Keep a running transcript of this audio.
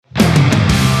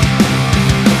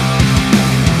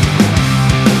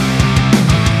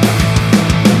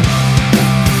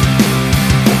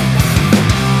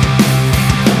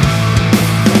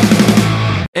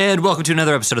And welcome to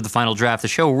another episode of The Final Draft, the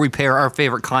show where we pair our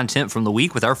favorite content from the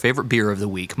week with our favorite beer of the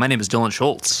week. My name is Dylan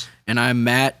Schultz. And I'm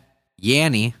Matt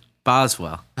Yanni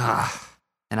Boswell.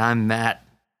 And I'm Matt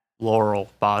Laurel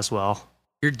Boswell.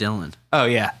 You're Dylan. Oh,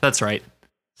 yeah, that's right.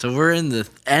 So we're in the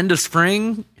end of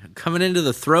spring, coming into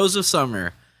the throes of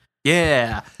summer.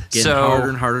 Yeah. Getting harder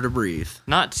and harder to breathe.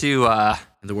 Not to...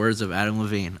 in the words of Adam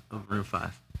Levine of Room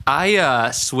 5.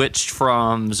 I switched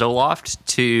from Zoloft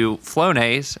to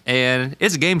Flonase, and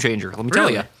it's a game changer, let me tell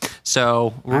you.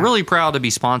 So we're really proud to be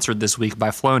sponsored this week by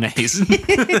Flonase.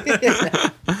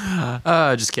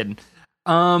 Just kidding.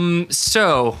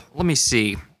 So let me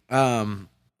see.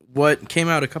 What came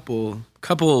out a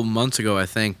couple months ago, I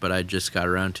think, but I just got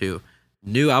around to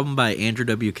new album by Andrew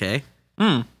WK.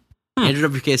 Andrew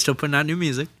WK is still putting out new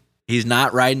music. He's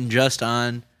not riding just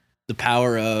on the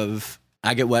power of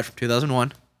I Get Wet from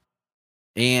 2001.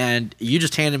 And you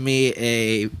just handed me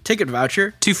a ticket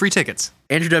voucher. 2 free tickets.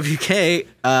 Andrew WK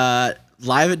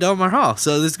live at Del Mar Hall.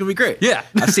 So this is going to be great. Yeah.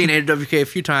 I've seen Andrew WK a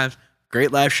few times.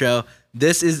 Great live show.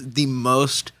 This is the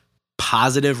most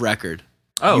positive record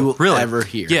you will ever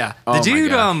hear. Yeah. The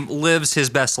dude lives his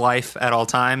best life at all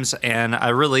times, and I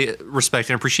really respect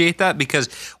and appreciate that because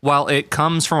while it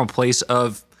comes from a place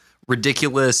of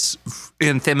ridiculous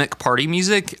anthemic party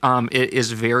music, it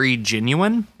is very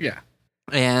genuine. Yeah.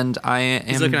 And I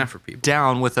am looking out for people.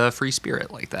 Down with a free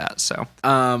spirit like that. So,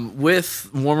 with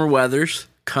warmer weathers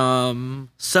come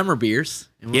summer beers,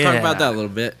 and we'll talk about that a little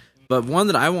bit. But one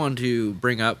that I want to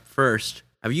bring up first: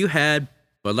 have you had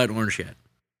Bud Light Orange yet?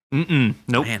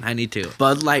 Nope. Man, I need to.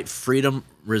 Bud Light Freedom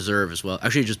Reserve as well.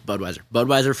 Actually, just Budweiser.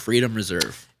 Budweiser Freedom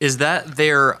Reserve. Is that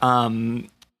their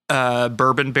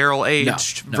bourbon barrel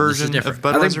aged version of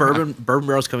Budweiser? I think bourbon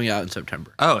barrel's coming out in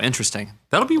September. Oh, interesting.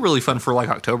 That'll be really fun for like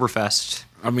Oktoberfest.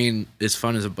 I mean, as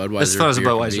fun as a Budweiser. As fun as a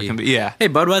Budweiser can be. Yeah. Hey,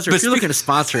 Budweiser, if you're looking to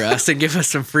sponsor us and give us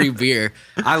some free beer,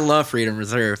 I love Freedom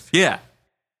Reserve. Yeah.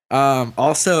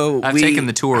 Also, I've taken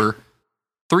the tour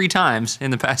 3 times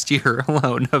in the past year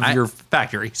alone of your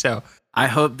factory. So I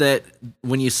hope that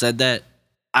when you said that,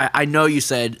 I know you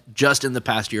said just in the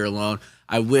past year alone.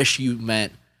 I wish you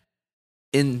meant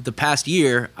in the past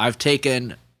year, I've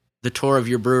taken the tour of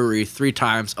your brewery 3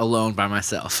 times alone by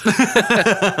myself.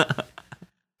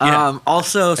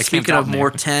 Also, speaking of more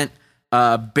tent,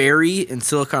 Barry and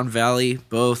Silicon Valley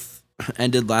both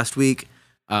ended last week.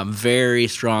 Very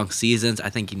strong seasons. I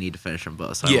think you need to finish them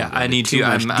both. So I need to.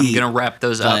 I'm going to wrap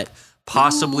those up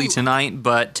possibly tonight.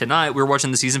 But tonight we're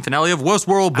watching the season finale of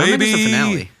Westworld, baby. I think it's the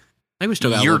finale. I think we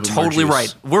still got You're totally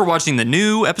right. We're watching the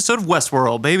new episode of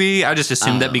Westworld, baby. I just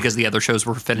assumed that because the other shows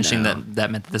were finishing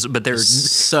that meant this, but they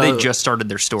just started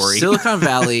their story. Silicon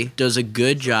Valley does a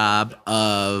good job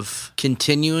of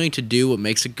continuing to do what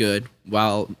makes it good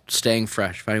while staying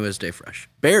fresh, finding ways to stay fresh.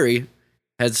 Barry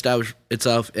has established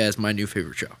itself as my new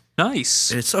favorite show.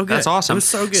 Nice. It's so good. That's awesome. It was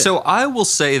so good. So I will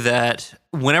say that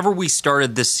whenever we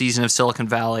started this season of Silicon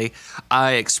Valley,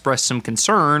 I expressed some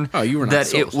concern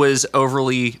that it was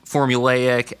overly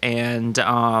formulaic and,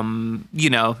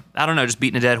 I don't know, just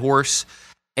beating a dead horse.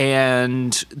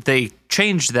 And they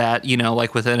changed that,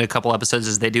 like within a couple episodes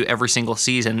as they do every single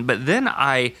season. But then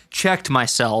I checked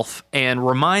myself and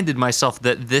reminded myself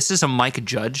that this is a Mike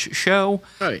Judge show.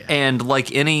 Oh, yeah. And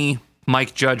like any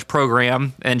Mike Judge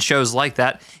program and shows like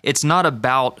that, it's not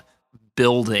about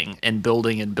building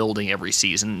every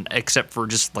season, except for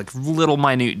just like little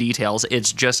minute details.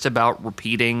 It's just about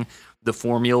repeating the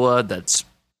formula that's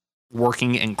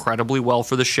working incredibly well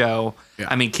for the show. Yeah.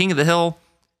 I mean, King of the Hill,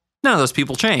 none of those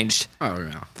people changed. Oh,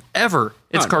 no. Ever.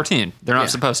 It's a cartoon. They're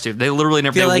not supposed to. They literally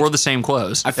never wore the same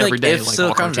clothes every day. If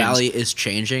Silicon Valley is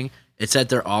changing, it's that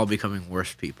they're all becoming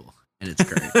worse people. And it's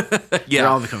great. They're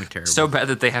all becoming terrible. So bad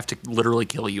that they have to literally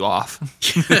kill you off.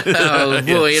 Oh,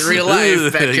 boy, in real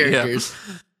life, bad characters.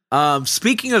 Yeah.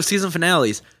 Speaking of season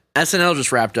finales, SNL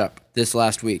just wrapped up this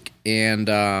last week, and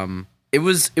it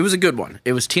was a good one.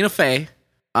 It was Tina Fey.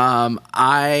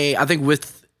 I think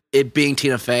with it being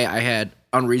Tina Fey, I had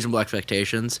unreasonable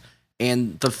expectations,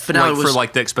 and the finale was for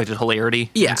like the expected hilarity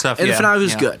and stuff. And the finale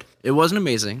was good. It wasn't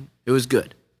amazing. It was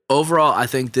good. Overall, I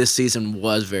think this season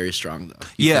was very strong, though.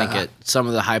 You think some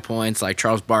of the high points, like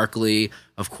Charles Barkley,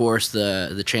 of course,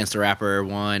 the Chance the Rapper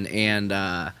one, and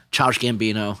Childish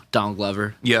Gambino, Donald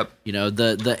Glover. Yep.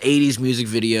 The 80s music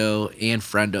video and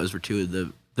Friendos were 2 of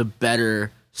the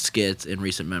better skits in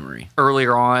recent memory.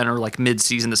 Earlier on, or like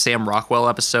mid-season, the Sam Rockwell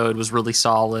episode was really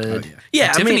solid. Oh,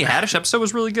 yeah. The Tiffany Haddish episode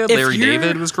was really good. Larry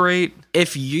David was great.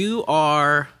 If you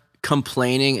are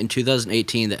complaining in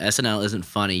 2018 that SNL isn't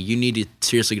funny, you need to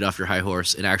seriously get off your high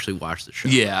horse and actually watch the show.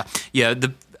 Yeah.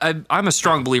 I'm a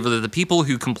strong believer that the people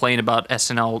who complain about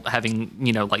SNL having,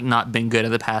 like not been good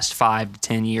in the past 5 to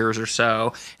 10 years or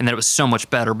so, and that it was so much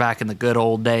better back in the good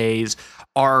old days,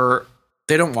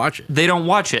 they don't watch it. They don't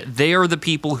watch it. They are the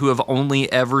people who have only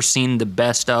ever seen the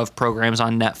best of programs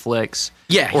on Netflix.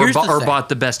 Yeah, or bought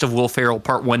the best of Will Ferrell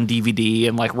Part 1 DVD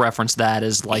and like reference that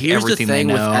as like everything they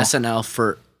know. Here's the thing with SNL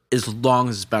for as long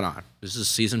as it's been on. This is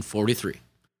season 43.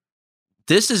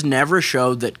 This is never a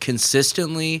show that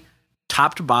consistently,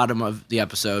 top to bottom of the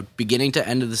episode, beginning to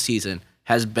end of the season,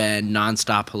 has been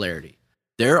nonstop hilarity.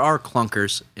 There are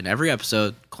clunkers in every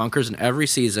episode, clunkers in every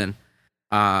season.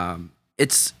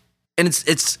 There's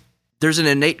an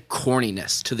innate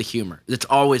corniness to the humor. It's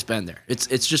always been there.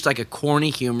 It's just like a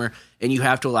corny humor, and you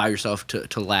have to allow yourself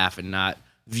to laugh and not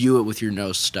view it with your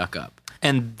nose stuck up.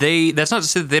 And that's not to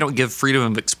say that they don't give freedom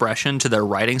of expression to their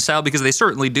writing style, because they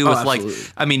certainly do.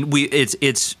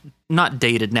 It's not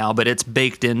dated now, but it's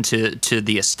baked into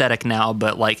the aesthetic now.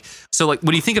 But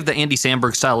when you think of the Andy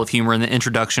Samberg style of humor and the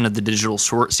introduction of the digital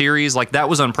short series, like that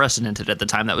was unprecedented at the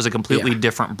time. That was a completely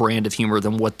different brand of humor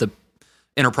than what the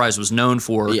Enterprise was known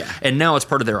for. Yeah. And now it's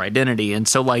part of their identity. And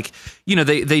so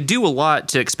they do a lot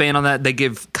to expand on that. They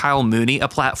give Kyle Mooney a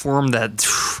platform that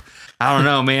I don't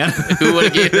know, man. Who would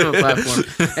have given him a platform?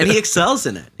 And he excels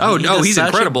in it. He's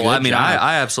incredible. I mean,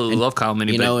 I absolutely love Kyle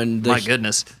Mooney, and my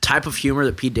goodness. Type of humor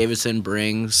that Pete Davidson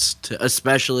brings to,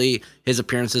 especially his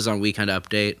appearances on Weekend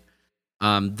Update.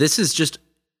 This is just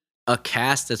a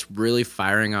cast that's really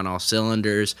firing on all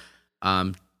cylinders.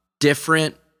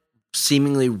 Different,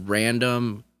 seemingly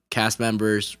random cast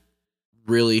members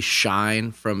really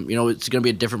shine from, it's going to be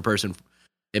a different person.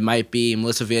 It might be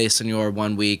Melissa Villaseñor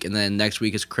one week, and then next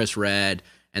week is Chris Redd,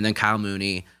 and then Kyle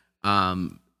Mooney. While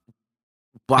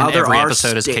every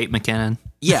episode is Kate McKinnon.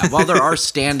 Yeah, while there are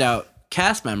standout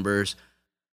cast members,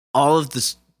 all of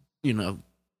this, quote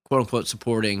unquote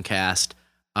supporting cast,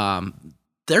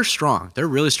 they're strong. They're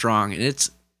really strong, and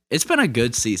it's been a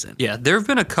good season. Yeah, there have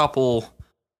been a couple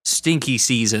stinky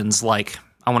seasons, like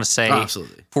I want to say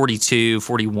 42,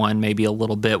 41, maybe a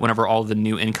little bit, whenever all the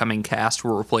new incoming cast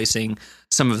were replacing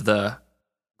some of the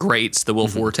greats, the Will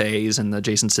Fortes and the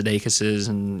Jason Sudeikis,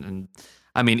 and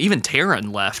I mean, even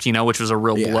Taron left, which was a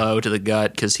real blow to the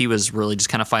gut, because he was really just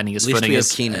kind of finding his footing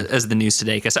as the new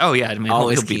Sudeikis. Oh, yeah. I mean,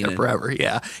 he'll be there forever.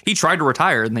 Yeah. He tried to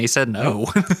retire, and they said no.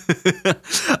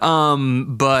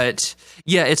 But,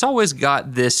 yeah, it's always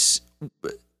got this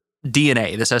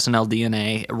DNA, this SNL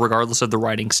DNA, regardless of the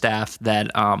writing staff,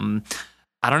 that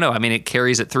I don't know. I mean, it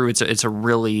carries it through. It's a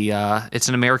really it's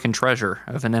an American treasure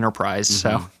of an enterprise.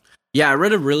 So yeah, I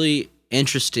read a really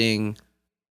interesting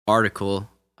article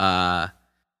about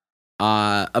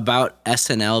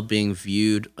SNL being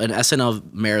viewed, an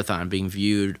SNL marathon being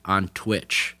viewed on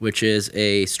Twitch, which is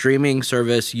a streaming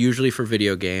service usually for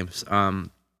video games.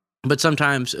 But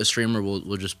sometimes a streamer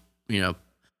will just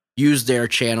use their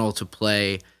channel to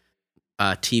play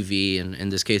TV, and in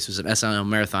this case it was an SNL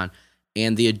marathon.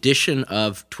 And the addition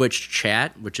of Twitch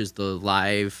chat, which is the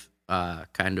live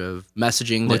kind of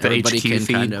messaging that everybody can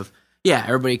feed.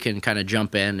 Everybody can kind of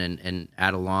jump in and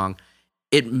add along.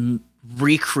 It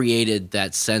recreated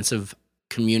that sense of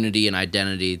community and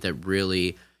identity that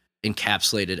really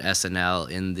encapsulated SNL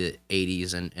in the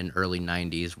 80s and early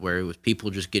 90s, where it was people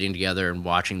just getting together and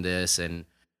watching this and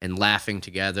laughing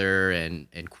together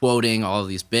and quoting all of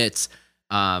these bits.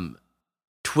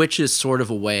 Twitch is sort of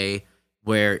a way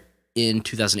where in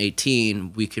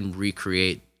 2018 we can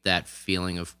recreate that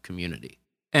feeling of community.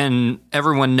 And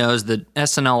everyone knows that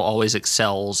SNL always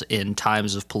excels in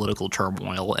times of political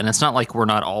turmoil. And it's not like we're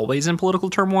not always in political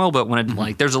turmoil, but when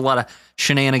it, there's a lot of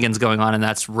shenanigans going on, and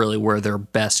that's really where their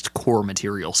best core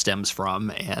material stems from.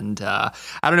 And I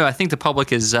don't know. I think the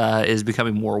public is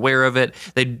becoming more aware of it.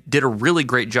 They did a really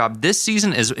great job. This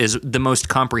season is the most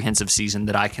comprehensive season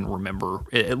that I can remember,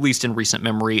 at least in recent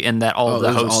memory, and that all of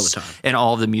the hosts all the and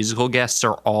all of the musical guests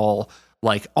are all,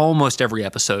 like, almost every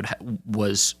episode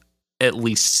was at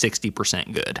least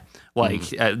 60% good. Like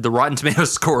the Rotten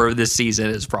Tomatoes score of this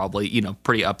season is probably,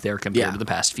 pretty up there compared to the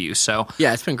past few. So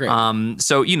yeah, it's been great.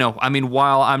 So, I mean,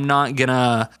 while I'm not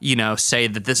gonna, say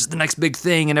that this is the next big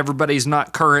thing and everybody's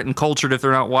not current and cultured if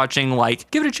they're not watching, like,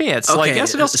 give it a chance. Okay, like,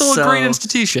 SNL's still a great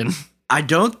institution. I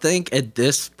don't think at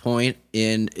this point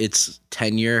in its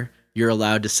tenure, you're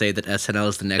allowed to say that SNL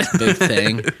is the next big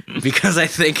thing, because I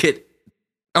think it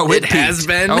has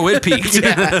been. Oh, it peaked.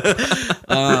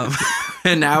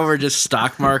 And now we're just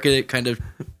stock market kind of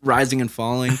rising and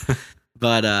falling.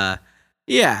 But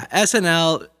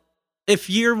SNL, if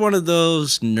you're one of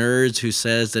those nerds who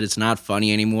says that it's not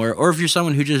funny anymore, or if you're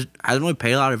someone who just, I don't really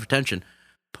pay a lot of attention,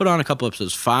 put on a couple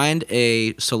episodes. Find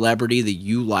a celebrity that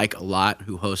you like a lot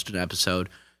who hosted an episode.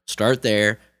 Start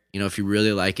there. If you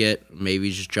really like it,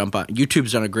 maybe just jump on.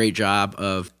 YouTube's done a great job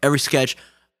of every sketch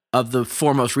of the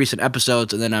 4 most recent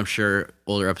episodes, and then I'm sure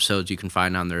older episodes you can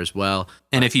find on there as well.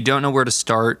 And if you don't know where to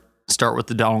start with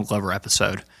the Donald Glover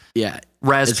episode. Yeah.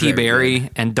 Raz P. Berry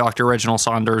and Dr. Reginald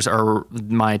Saunders are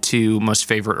my 2 most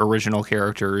favorite original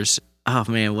characters. Oh,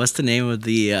 man. What's the name of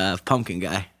the pumpkin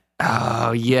guy?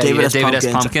 Oh, yeah. David S.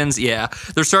 Pumpkins. Yeah.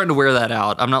 They're starting to wear that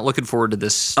out. I'm not looking forward to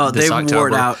this. Oh, this they October. wore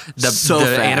it out so fast.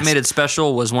 The animated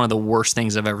special was one of the worst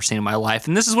things I've ever seen in my life.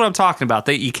 And this is what I'm talking about.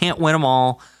 You can't win them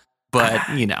all, but,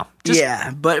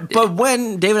 but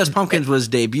when David S. Pumpkins was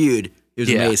debuted, it was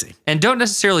amazing. And don't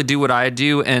necessarily do what I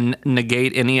do and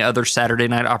negate any other Saturday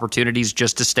night opportunities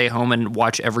just to stay home and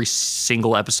watch every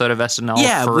single episode of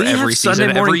SNL for every season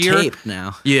Sunday morning every year. Tape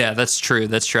now. Yeah, that's true.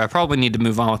 I probably need to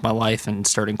move on with my life and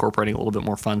start incorporating a little bit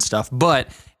more fun stuff. But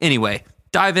anyway,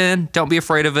 dive in. Don't be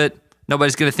afraid of it.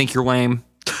 Nobody's going to think you're lame.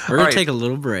 We're going to take a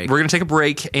little break. We're going to take a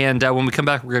break. And when we come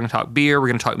back, we're going to talk beer. We're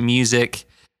going to talk music.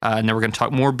 And then we're going to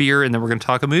talk more beer. And then we're going to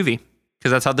talk a movie.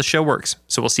 Because that's how the show works.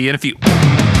 So we'll see you in a few.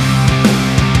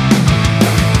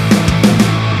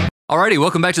 Alrighty,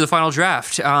 welcome back to the final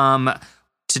draft.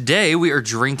 Today we are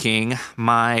drinking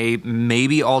my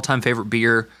maybe all-time favorite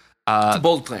beer. It's a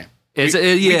bold claim. We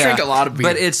drink a lot of beer,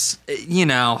 but it's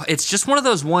it's just one of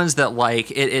those ones that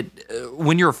like it.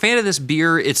 When you're a fan of this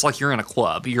beer, it's like you're in a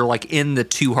club. You're like in the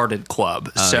Two Hearted Club.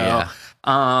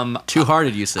 Two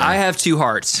Hearted, you say? I have 2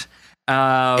 hearts.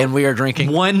 And we are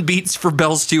drinking. One beats for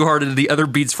Bell's Two Hearted, and the other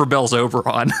beats for Bell's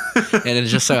Oberon. And it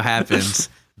just so happens,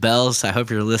 Bell's, I hope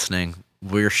you're listening.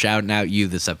 We're shouting out you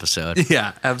this episode.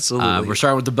 Yeah, absolutely. We're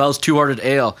starting with the Bell's Two Hearted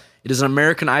Ale. It is an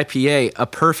American IPA, a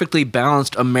perfectly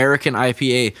balanced American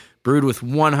IPA brewed with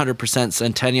 100%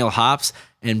 Centennial hops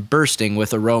and bursting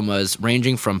with aromas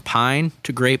ranging from pine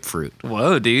to grapefruit.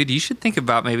 Whoa, dude. You should think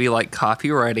about maybe like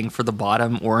copywriting for the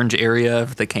bottom orange area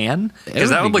of the can. Because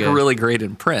that would look really great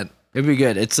in print. It'd be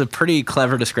good. It's a pretty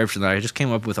clever description that I just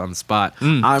came up with on the spot.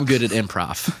 I'm good at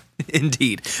improv.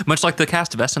 Indeed. Much like the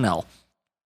cast of SNL.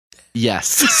 Yes.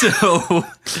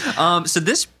 So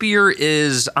this beer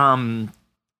is... I'm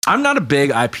not a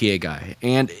big IPA guy.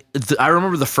 And I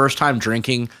remember the first time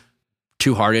drinking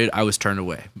Two Hearted, I was turned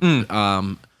away.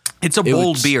 It's a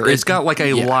bold beer. It's got like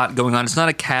a lot going on. It's not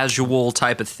a casual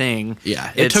type of thing.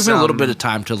 Yeah. It took me a little bit of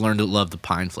time to learn to love the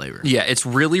pine flavor. Yeah. It's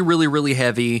really, really, really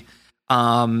heavy.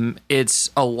 It's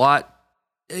a lot...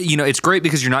 it's great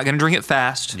because you're not going to drink it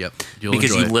fast. Yep.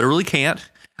 Because you literally can't.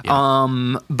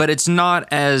 Yeah. But it's not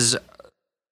as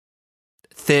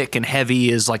thick and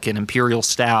heavy as like an Imperial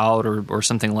Stout or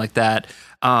something like that.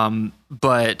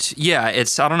 But yeah,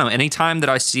 it's, I don't know, anytime that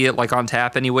I see it like on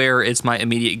tap anywhere, it's my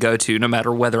immediate go-to, no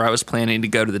matter whether I was planning to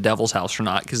go to the Devil's House or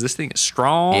not, because this thing is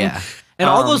strong. Yeah. And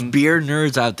all those beer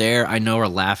nerds out there I know are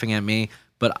laughing at me,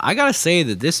 but I gotta say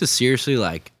that this is seriously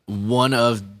like one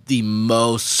of the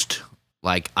most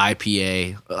like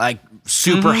IPA, like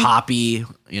super hoppy,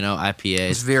 IPAs.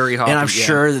 It's very hoppy. And I'm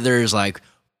sure that there's like,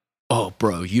 oh,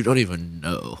 bro, you don't even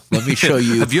know. Let me show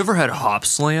you. Have you ever had Hop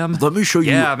Slam? Let me show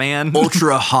you. Yeah, man.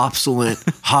 Ultra Hopsulent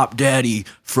Hop Daddy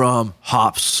from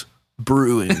Hops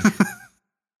Brewing. And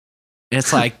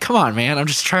it's like, come on, man. I'm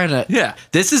just trying to. Yeah.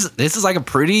 This is like a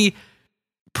pretty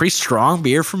strong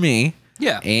beer for me.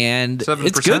 Yeah. And 7%.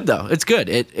 It's good, though. It's good.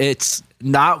 It's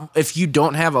not, if you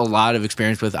don't have a lot of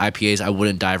experience with IPAs, I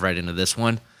wouldn't dive right into this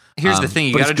one. Here's the thing.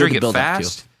 You got to drink it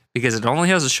fast because it only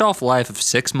has a shelf life of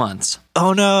 6 months.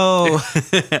 Oh, no.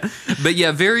 But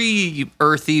yeah, very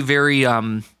earthy, very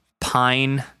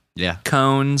pine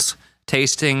cones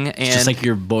tasting. And it's just like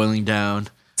you're boiling down.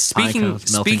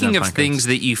 Speaking of things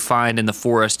that you find in the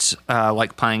forests,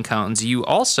 like pine cones, you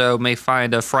also may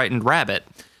find a frightened rabbit.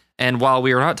 And while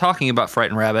we are not talking about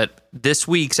Frightened Rabbit, this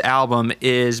week's album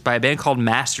is by a band called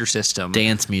Mastersystem.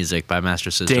 Dance music by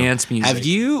Mastersystem. Dance music. Have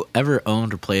you ever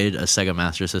owned or played a Sega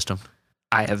Master System?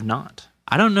 I have not.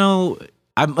 I don't know.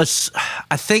 I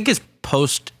think it's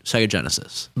post Sega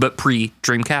Genesis. But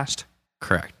pre-Dreamcast?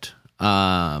 Correct.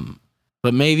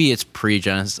 But maybe it's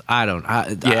pre-Genesis. I don't.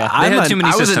 They had too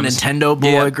many systems. I was a Nintendo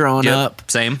boy growing up.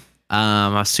 Same.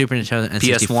 I was Super Nintendo and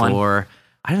N64. PS1.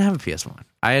 I didn't have a PS1.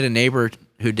 I had a neighbor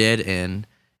who did, and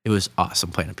it was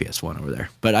awesome playing a PS1 over there.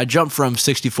 But I jumped from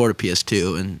 64 to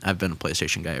PS2, and I've been a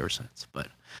PlayStation guy ever since. But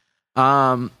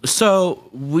so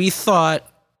we thought,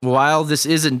 while this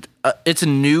isn't, it's a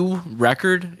new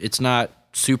record. It's not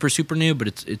super new,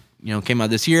 but it came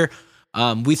out this year.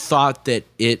 We thought that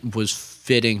it was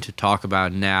fitting to talk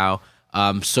about now,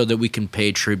 so that we can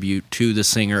pay tribute to the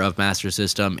singer of Master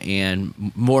System and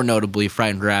more notably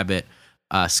Frightened Rabbit.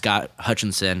 Scott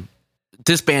Hutchinson.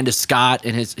 This band is Scott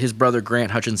and his brother Grant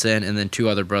Hutchinson, and then 2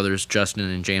 other brothers, Justin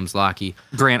and James Lockie.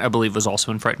 Grant, I believe, was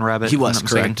also in Frightened Rabbit. He was,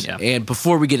 correct. Yeah. And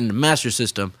before we get into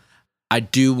Mastersystem, I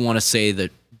do want to say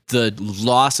that the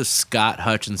loss of Scott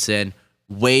Hutchinson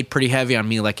weighed pretty heavy on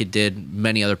me, like it did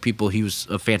many other people. He was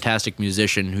a fantastic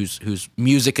musician whose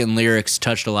music and lyrics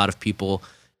touched a lot of people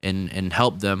and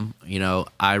helped them. You know,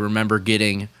 I remember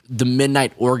getting the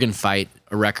Midnight Organ Fight,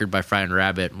 a record by Frightened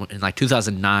Rabbit, in like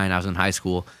 2009. I was in high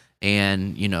school.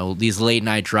 And, you know, these late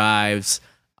night drives,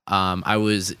 I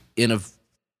was in a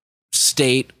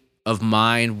state of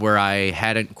mind where I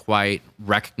hadn't quite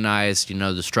recognized, you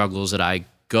know, the struggles that I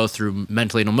go through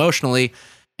mentally and emotionally.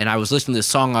 And I was listening to this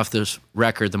song off this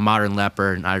record, The Modern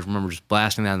Leper, and I remember just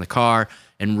blasting that in the car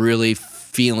and really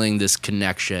feeling this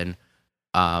connection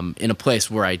in a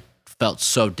place where I felt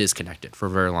so disconnected for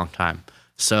a very long time.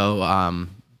 So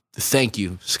thank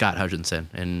you, Scott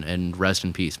Hutchinson, and rest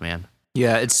in peace, man.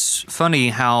 Yeah, it's funny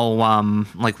how,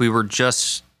 like, we were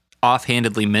just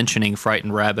offhandedly mentioning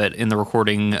Frightened Rabbit in the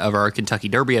recording of our Kentucky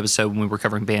Derby episode when we were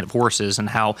covering Band of Horses, and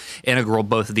how integral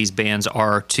both of these bands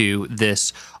are to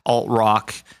this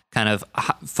alt-rock kind of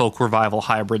folk revival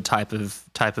hybrid type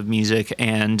of music.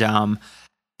 And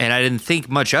I didn't think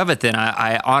much of it then.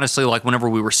 I honestly, like, whenever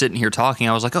we were sitting here talking,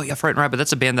 I was like, oh yeah, Frightened Rabbit,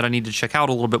 that's a band that I need to check out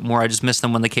a little bit more. I just missed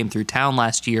them when they came through town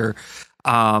last year.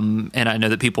 And I know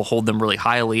that people hold them really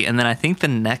highly. And then I think the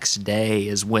next day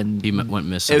is when he went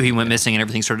missing. He went missing, and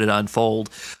everything started to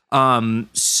unfold.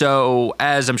 So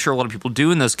as I'm sure a lot of people do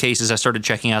in those cases, I started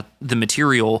checking out the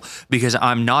material because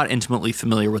I'm not intimately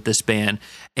familiar with this band.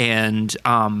 And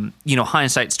you know,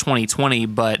 hindsight's 2020,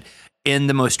 but in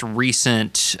the most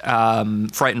recent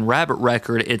Frightened Rabbit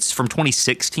record, it's from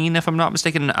 2016, if I'm not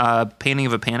mistaken, Painting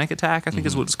of a Panic Attack, I think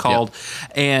is what it's called.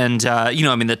 Yep. And you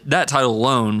know, I mean, that title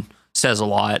alone says a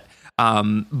lot,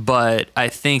 but I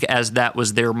think as that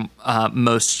was their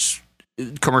most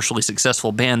commercially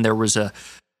successful band, there was a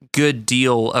good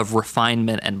deal of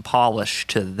refinement and polish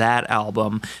to that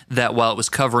album, that while it was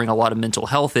covering a lot of mental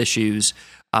health issues,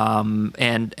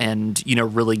 and you know,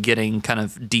 really getting kind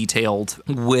of detailed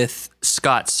with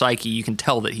Scott's psyche, you can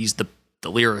tell that he's the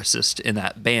lyricist in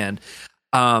that band.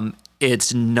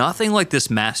 It's nothing like this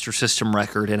Mastersystem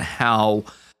record and how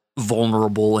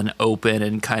vulnerable and open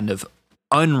and kind of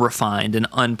unrefined and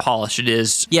unpolished it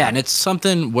is. Yeah, and it's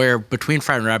something where between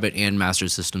Frightened Rabbit and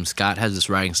Mastersystem, Scott has this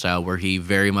writing style where he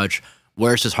very much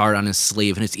wears his heart on his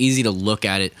sleeve, and it's easy to look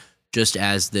at it just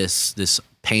as this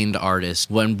pained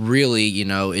artist, when really, you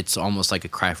know, it's almost like a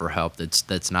cry for help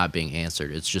that's not being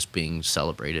answered. It's just being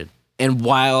celebrated. And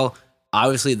while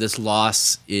obviously this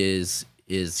loss is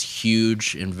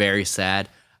huge and very sad,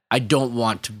 I don't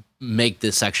want to make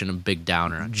this section a big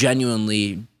downer.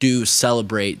 Genuinely do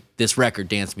celebrate this record,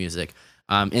 Dance Music.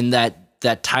 And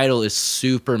that title is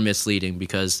super misleading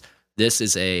because this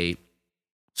is a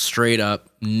straight up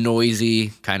noisy,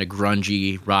 kind of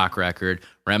grungy rock record,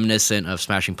 reminiscent of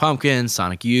Smashing Pumpkins,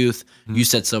 Sonic Youth. You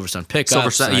said Silver Sun Pickups. Silver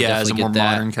Sun, yeah, as a more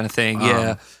modern kind of thing.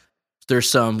 Yeah. There's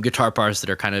some guitar parts that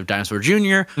are kind of Dinosaur Jr.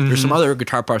 Mm-hmm. There's some other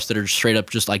guitar parts that are straight up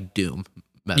just like Doom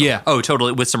metal. Yeah. Oh,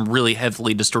 totally. With some really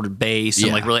heavily distorted bass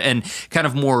and like really, and kind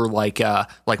of more like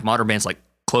modern bands like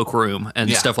Cloakroom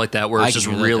and stuff like that, where it's just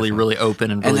really, really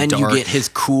open and really dark. And then you get his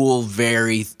cool,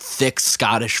 very thick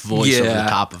Scottish voice over the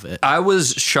top of it. I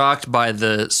was shocked by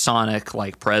the sonic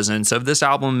like presence of this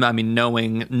album. I mean,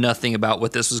 knowing nothing about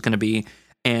what this was going to be,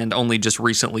 and only just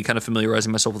recently kind of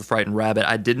familiarizing myself with Frightened Rabbit,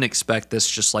 I didn't expect this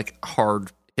just like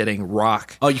hard hitting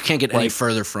rock. Oh, you can't get any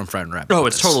further from Frightened Rabbit. Oh,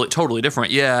 it's totally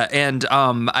different. Yeah, and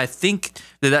I think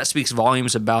that speaks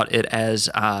volumes about it as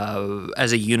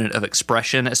a unit of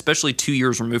expression, especially 2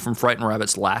 years removed from Frightened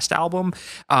Rabbit's last album.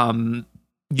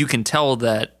 You can tell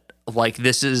that like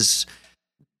this is.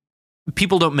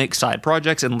 People don't make side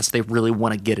projects unless they really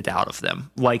want to get it out of them.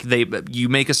 Like you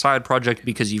make a side project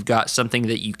because you've got something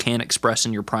that you can't express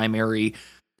in your primary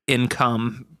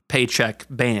income paycheck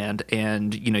band,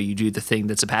 and you know, you do the thing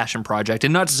that's a passion project.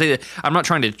 And not to say that I'm not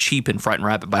trying to cheapen Frightened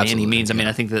Rabbit by any means. I mean,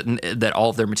 I think that all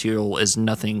of their material is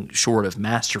nothing short of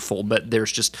masterful, but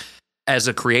there's just, as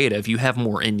a creative, you have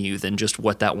more in you than just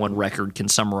what that one record can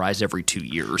summarize every 2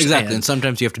 years. Exactly. And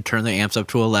sometimes you have to turn the amps up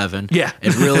to 11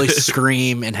 and really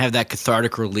scream and have that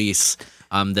cathartic release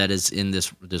that is in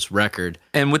this record.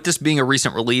 And with this being a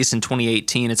recent release in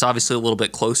 2018, it's obviously a little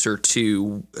bit closer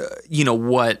to you know,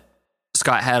 what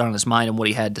Scott had on his mind and what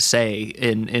he had to say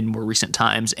in more recent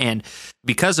times. And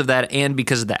because of that, and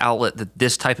because of the outlet that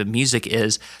this type of music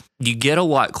is, you get a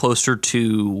lot closer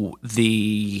to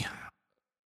the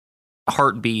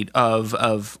heartbeat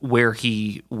of where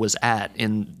he was at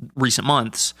in recent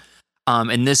months.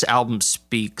 And this album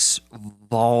speaks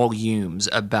volumes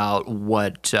about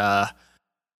what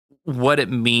it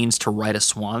means to write a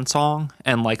swan song,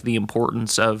 and like the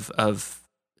importance of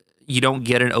you don't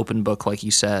get an open book, like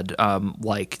you said,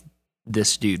 like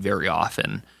this dude very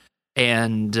often.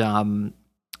 And,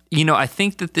 I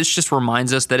think that this just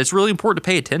reminds us that it's really important to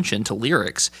pay attention to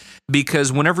lyrics,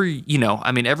 because whenever,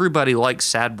 everybody likes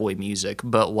sad boy music,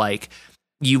 but like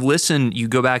you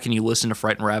go back and you listen to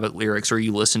Frightened Rabbit lyrics, or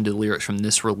you listen to lyrics from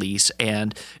this release,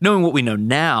 and knowing what we know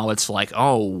now, it's like,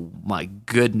 oh my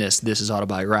goodness, this is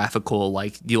autobiographical.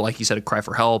 Like you said, a cry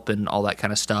for help and all that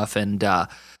kind of stuff. And,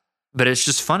 but it's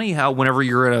just funny how whenever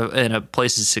you're in a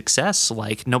place of success,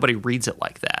 like nobody reads it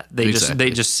like that. They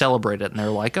just celebrate it, and they're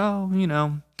like, oh,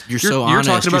 you're so honest,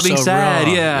 you're talking about being so sad,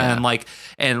 raw. yeah,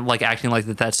 and like acting like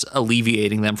that's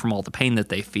alleviating them from all the pain that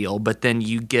they feel. But then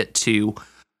you get to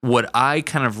what I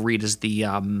kind of read as the,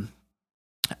 I'm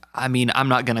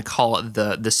not going to call it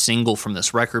the single from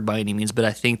this record by any means, but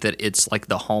I think that it's like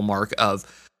the hallmark of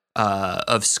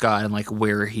Scott, and like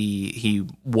where he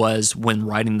was when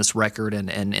writing this record,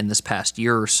 and in this past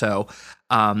year or so.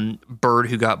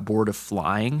 Bird Who Got Bored of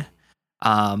Flying,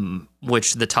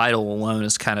 which the title alone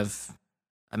is kind of,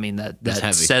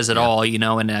 that says it all,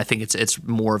 and I think it's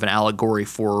more of an allegory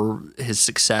for his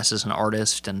success as an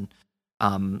artist, and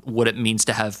what it means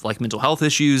to have like mental health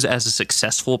issues as a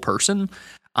successful person.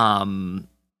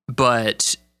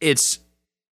 But it's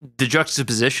the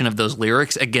juxtaposition of those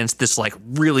lyrics against this like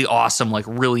really awesome, like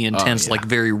really intense, like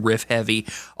very riff heavy,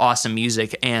 awesome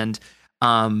music. And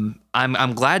I'm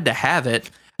glad to have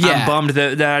it. Yeah. I'm bummed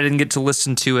that I didn't get to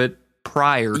listen to it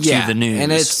prior to the news.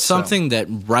 And it's something that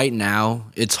right now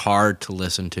it's hard to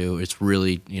listen to. It's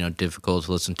really, difficult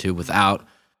to listen to without.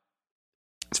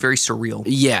 It's very surreal.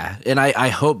 Yeah. And I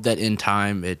hope that in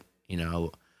time it,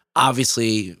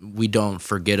 obviously, we don't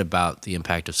forget about the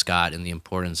impact of Scott and the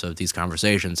importance of these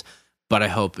conversations, but I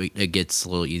hope it gets a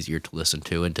little easier to listen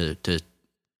to, and to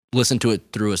listen to it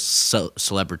through a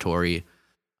celebratory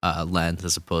lens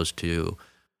as opposed to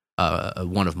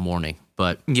one of mourning.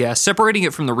 But yeah, separating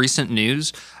it from the recent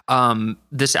news,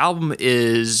 this album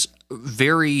is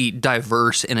very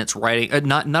diverse in its writing,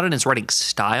 not in its writing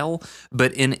style,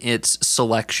 but in its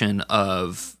selection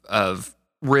of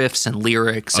riffs and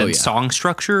lyrics and song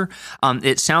structure.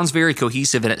 It sounds very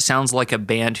cohesive, and it sounds like a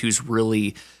band who's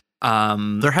really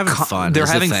they're having fun. They're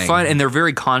having fun, and they're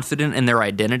very confident in their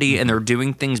identity, and they're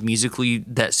doing things musically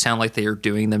that sound like they are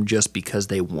doing them just because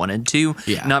they wanted to,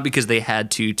 not because they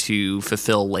had to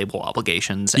fulfill label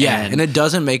obligations. And it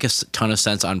doesn't make a ton of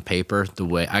sense on paper, the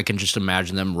way I can just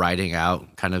imagine them writing out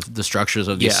kind of the structures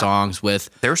of these songs with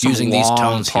using these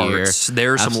tones parts. here.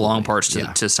 There are some long parts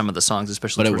to some of the songs,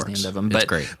 especially towards the end of them. It's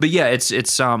great. But yeah, it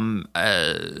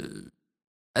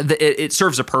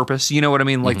serves a purpose, you know what I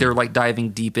mean? Like they're like diving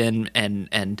deep in,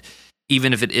 and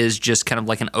even if it is just kind of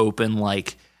like an open,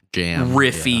 like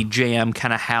riffy jam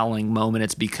kind of howling moment,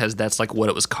 it's because that's like what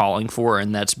it was calling for,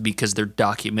 and that's because they're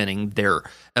documenting their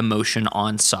emotion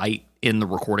on site in the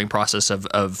recording process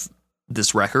of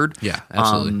this record. Yeah,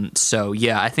 absolutely. So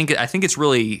yeah, I think it's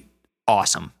really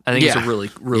awesome. I think it's a really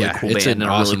cool band and a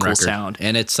really cool sound.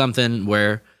 And it's something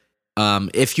where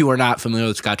if you are not familiar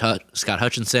with Scott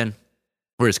Hutchinson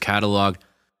or his catalog,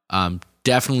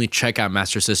 definitely check out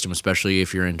Mastersystem, especially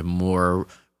if you're into more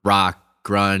rock,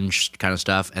 grunge kind of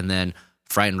stuff. And then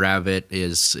Frightened Rabbit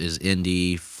is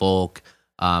indie, folk.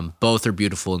 Both are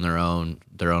beautiful in their own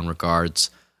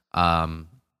regards.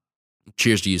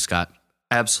 Cheers to you, Scott.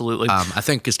 Absolutely. I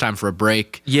think it's time for a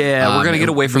break. Yeah, we're going to get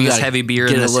away from this heavy beer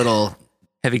and this a little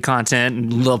heavy content.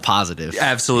 And a little positive.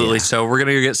 Absolutely. Yeah. So we're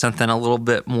going to get something a little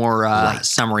bit more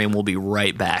summary, and we'll be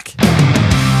right back.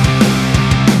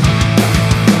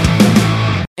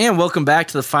 And welcome back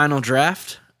to the final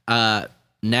draft.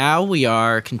 Now we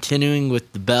are continuing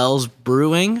with the Bell's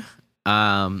Brewing.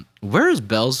 Where is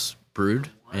Bell's brewed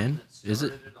in?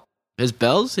 Is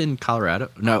Bell's in Colorado?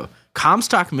 No,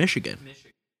 Comstock, Michigan.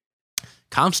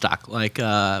 Comstock, like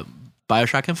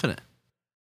BioShock Infinite.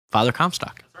 Father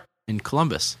Comstock in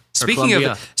Columbus. Speaking of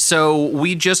it, so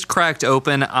we just cracked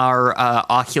open our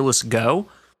Oculus Go,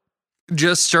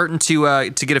 just starting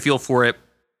to get a feel for it.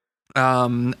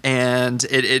 And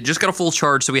it just got a full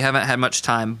charge, so we haven't had much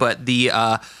time. But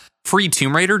the free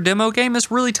Tomb Raider demo game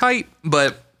is really tight.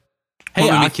 But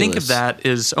what we think of that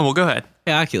is, go ahead.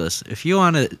 Hey, Oculus, if you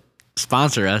want to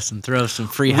sponsor us and throw some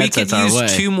free headsets our way. We could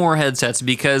use 2 more headsets,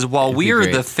 because while we are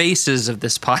the faces of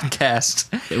this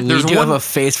podcast, we have a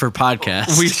face for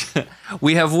podcasts.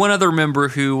 We have one other member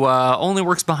who only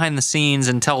works behind the scenes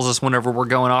and tells us whenever we're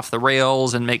going off the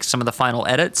rails and makes some of the final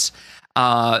edits.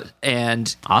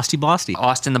 And Austin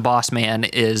the Boss Man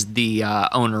is the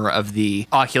owner of the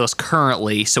Oculus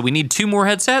currently. So we need 2 more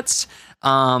headsets.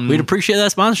 We'd appreciate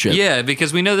that sponsorship. Yeah,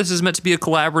 because we know this is meant to be a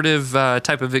collaborative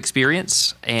type of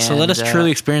experience. And, so let us truly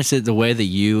experience it the way that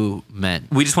you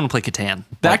meant. We just want to play Catan.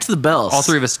 Back to the bells. All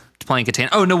 3 of us playing Catan.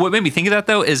 Oh, no, what made me think of that,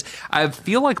 though, is I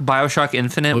feel like BioShock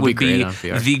Infinite would be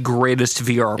the greatest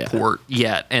VR port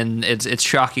yet. And it's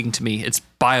shocking to me. It's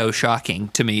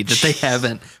BioShocking to me that they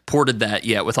haven't ported that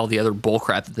yet with all the other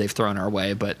bullcrap that they've thrown our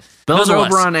way. But Bell's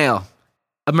Oberon Ale.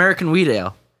 American Wheat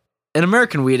Ale. An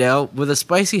American wheat ale with a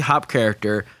spicy hop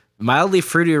character, mildly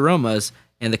fruity aromas,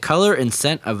 and the color and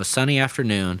scent of a sunny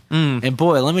afternoon. And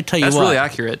boy, let me tell you that's really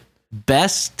accurate.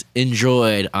 Best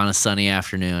enjoyed on a sunny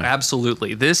afternoon.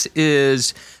 Absolutely. This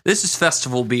is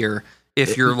festival beer.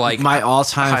 If you're like my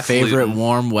all-time favorite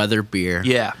warm weather beer.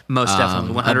 Yeah, most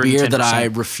definitely. A beer that I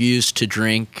refuse to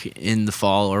drink in the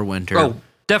fall or winter. Oh,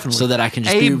 definitely. So that I can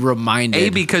just be reminded. A,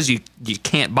 because you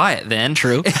can't buy it then.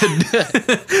 True.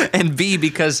 And B,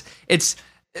 because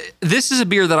this is a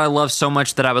beer that I love so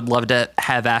much that I would love to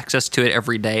have access to it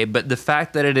every day. But the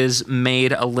fact that it is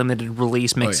made a limited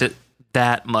release makes it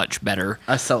that much better.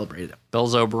 I celebrate it.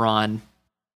 Bell's Oberon.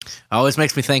 Always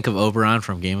makes me think of Oberon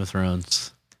from Game of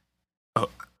Thrones.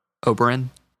 Oberon?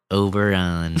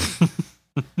 Oberon.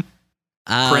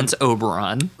 Prince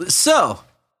Oberon. So,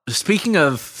 speaking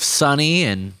of sunny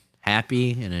and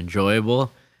happy and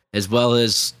enjoyable, as well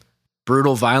as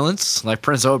brutal violence like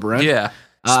Prince Oberon,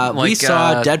 we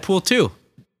saw Deadpool 2.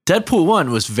 Deadpool 1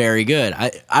 was very good.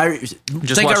 I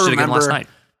just watched it again last night.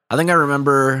 I think I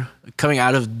remember coming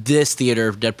out of this theater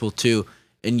of Deadpool 2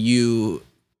 and you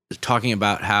talking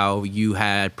about how you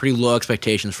had pretty low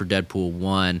expectations for Deadpool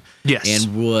 1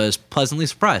 and was pleasantly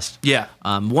surprised. Yeah.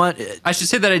 I should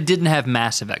say that I didn't have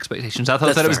massive expectations. I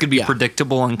thought that it was going to be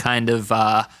predictable and kind of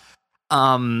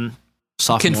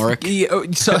sophomoric.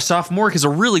 Sophomoric is a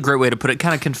really great way to put it,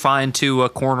 kind of confined to a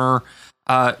corner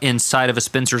inside of a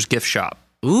Spencer's gift shop.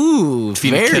 Ooh,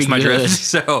 very good.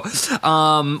 So,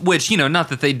 which, not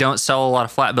that they don't sell a lot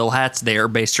of flat bill hats there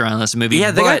based around this movie. Yeah,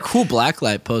 they got cool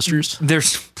blacklight posters.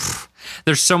 There's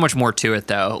so much more to it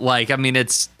though. I'm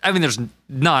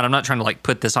not trying to like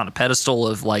put this on a pedestal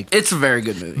of like. It's a very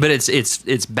good movie, but it's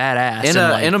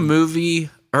badass. In a movie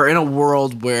or in a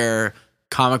world where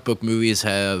comic book movies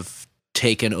have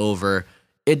taken over,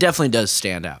 it definitely does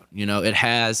stand out. It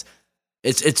has.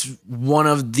 It's one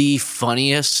of the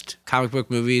funniest comic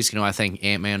book movies. I think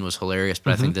Ant-Man was hilarious,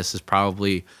 but I think this is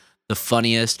probably the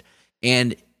funniest.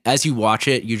 And as you watch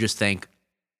it, you just think,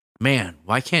 man,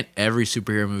 why can't every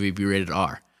superhero movie be rated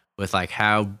R? With like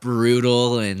how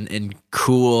brutal and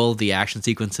cool the action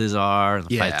sequences are, and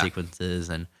the fight sequences,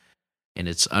 and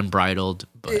it's unbridled.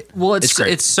 But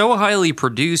it's so highly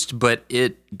produced, but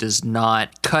it does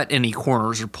not cut any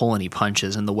corners or pull any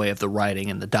punches in the way of the writing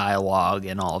and the dialogue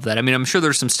and all of that. I mean, I'm sure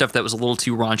there's some stuff that was a little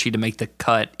too raunchy to make the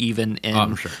cut even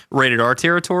in rated R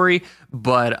territory,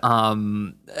 but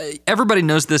everybody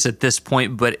knows this at this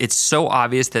point, but it's so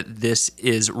obvious that this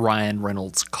is Ryan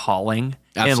Reynolds' calling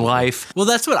in life. Well,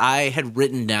 that's what I had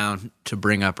written down to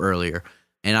bring up earlier.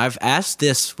 And I've asked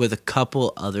this with a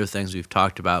couple other things we've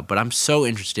talked about, but I'm so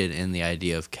interested in the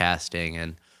idea of casting.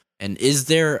 And is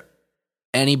there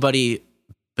anybody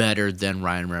better than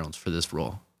Ryan Reynolds for this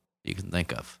role you can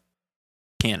think of?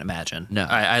 Can't imagine. No.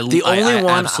 The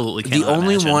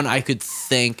only one I could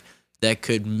think that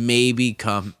could maybe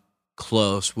come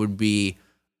close would be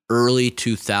early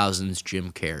 2000s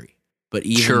Jim Carrey. But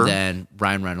even then,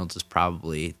 Ryan Reynolds is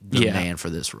probably the man for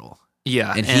this role.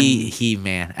 Yeah. And he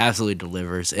man, absolutely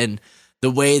delivers. And the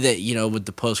way that, with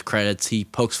the post credits, he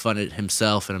pokes fun at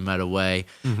himself in a meta way.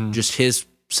 Just his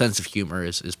sense of humor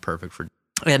is perfect for.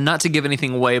 And not to give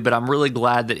anything away, but I'm really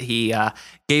glad that he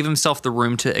gave himself the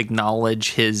room to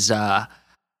acknowledge his,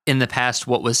 in the past,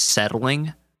 what was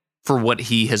settling for what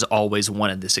he has always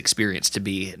wanted this experience to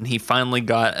be. And he finally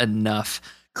got enough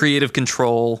creative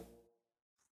control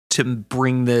to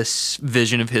bring this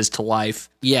vision of his to life.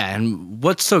 Yeah, and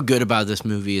what's so good about this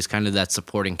movie is kind of that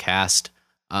supporting cast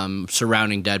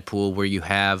surrounding Deadpool, where you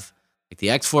have like the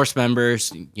X-Force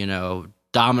members,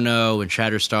 Domino and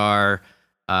Shatterstar,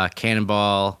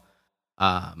 Cannonball,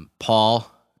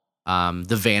 Paul,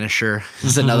 the Vanisher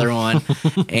is another one.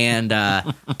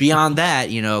 And beyond that,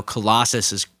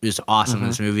 Colossus is awesome in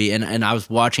this movie. And I was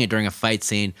watching it during a fight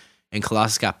scene, and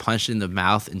Colossus got punched in the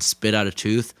mouth and spit out a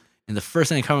tooth. And the first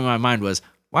thing that came to my mind was,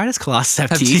 why does Colossus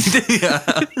have teeth?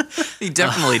 Yeah. He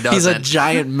definitely doesn't. He's a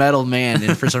giant metal man,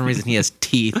 and for some reason he has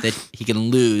teeth that he can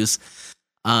lose.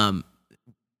 And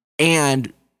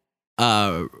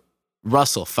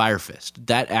Russell Firefist,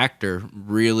 that actor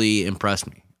really impressed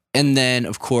me. And then,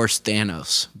 of course,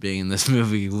 Thanos being in this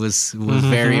movie was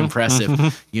very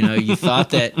impressive. You thought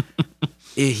that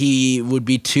he would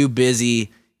be too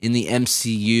busy in the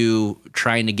MCU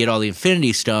trying to get all the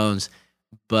Infinity Stones,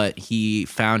 but he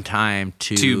found time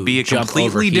to be a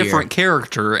completely different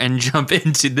character and jump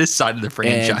into this side of the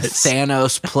franchise. And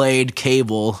Thanos played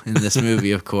Cable in this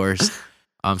movie, of course,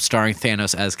 starring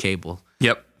Thanos as Cable.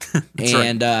 Yep.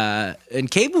 And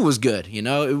Cable was good.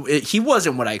 He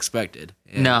wasn't what I expected.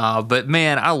 No, but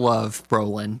man, I love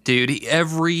Brolin, dude.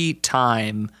 Every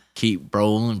time, keep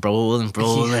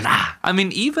Brolin. Yeah. I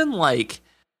mean, even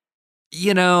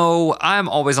I'm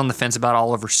always on the fence about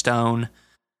Oliver Stone.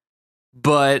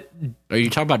 But are you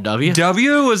talking about W?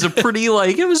 W was a pretty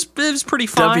it was pretty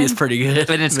fun. W is pretty good.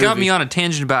 But it's got me on a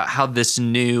tangent about how this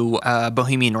new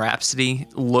Bohemian Rhapsody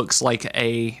looks like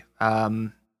a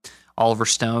Oliver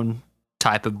Stone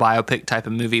type of biopic type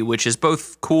of movie, which is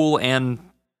both cool and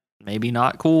maybe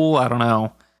not cool. I don't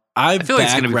know. I feel like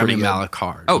it's going to be Rami Malek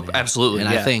hard. Oh, man. Absolutely. And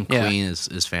I think Queen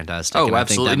is fantastic. Oh, and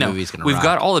absolutely. I think that movie's going to We've rock.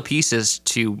 got all the pieces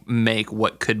to make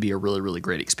what could be a really, really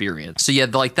great experience. So yeah,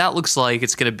 that looks like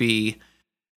it's going to be,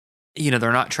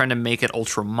 they're not trying to make it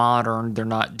ultra modern. They're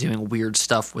not doing weird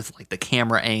stuff with the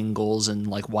camera angles and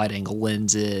wide angle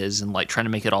lenses and trying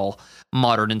to make it all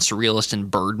modern and surrealist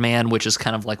and Birdman, which is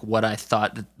kind of what I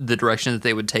thought the direction that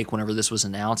they would take whenever this was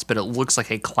announced. But it looks like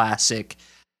a classic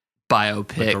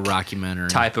biopic, a rockumentary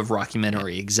type of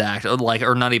rockumentary, exact.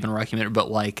 Or not even rockumentary, but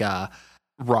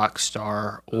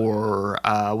Rockstar or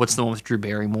what's the one with Drew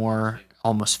Barrymore,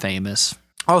 Almost Famous.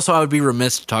 Also, I would be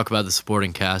remiss to talk about the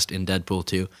supporting cast in Deadpool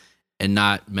 2 and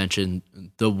not mention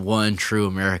the one true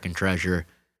American treasure,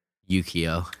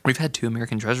 Yukio. We've had 2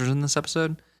 American treasures in this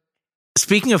episode.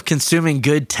 Speaking of consuming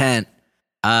good tent,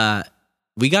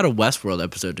 we got a Westworld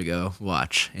episode to go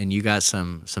watch, and you got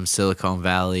some Silicon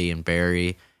Valley and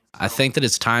Barry. I think that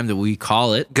it's time that we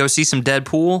call it. Go see some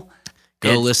Deadpool.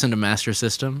 Listen to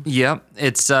Mastersystem. Yep.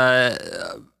 It's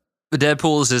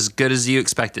Deadpool is as good as you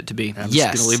expect it to be. I'm just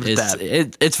going to leave it at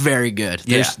that. It's very good.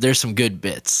 There's some good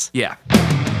bits. Yeah.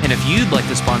 And if you'd like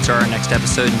to sponsor our next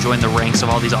episode and join the ranks of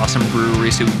all these awesome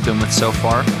breweries who we've been with so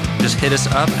far, just hit us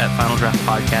up at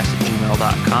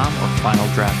finaldraftpodcast@gmail.com or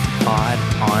finaldraftpod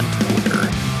on Twitter.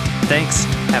 Thanks.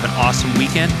 Have an awesome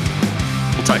weekend.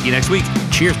 We'll talk to you next week.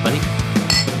 Cheers, buddy.